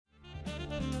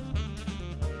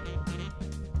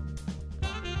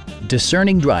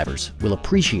Discerning drivers will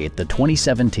appreciate the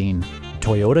 2017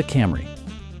 Toyota Camry.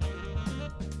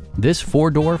 This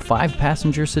four-door,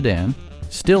 five-passenger sedan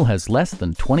still has less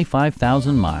than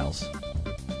 25,000 miles.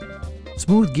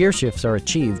 Smooth gear shifts are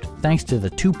achieved thanks to the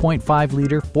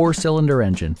 2.5-liter four-cylinder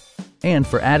engine. And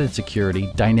for added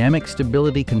security, dynamic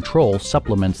stability control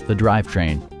supplements the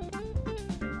drivetrain.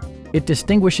 It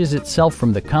distinguishes itself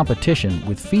from the competition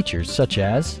with features such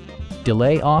as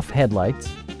delay-off headlights,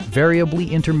 variably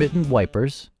intermittent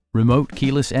wipers, remote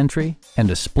keyless entry,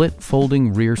 and a split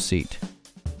folding rear seat.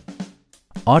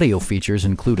 Audio features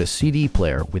include a CD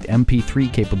player with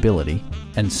MP3 capability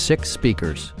and 6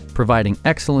 speakers, providing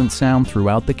excellent sound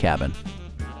throughout the cabin.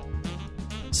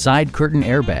 Side curtain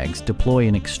airbags deploy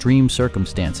in extreme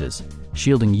circumstances,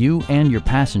 shielding you and your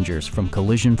passengers from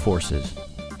collision forces.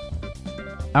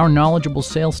 Our knowledgeable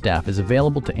sales staff is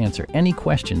available to answer any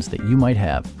questions that you might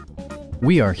have.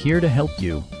 We are here to help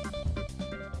you.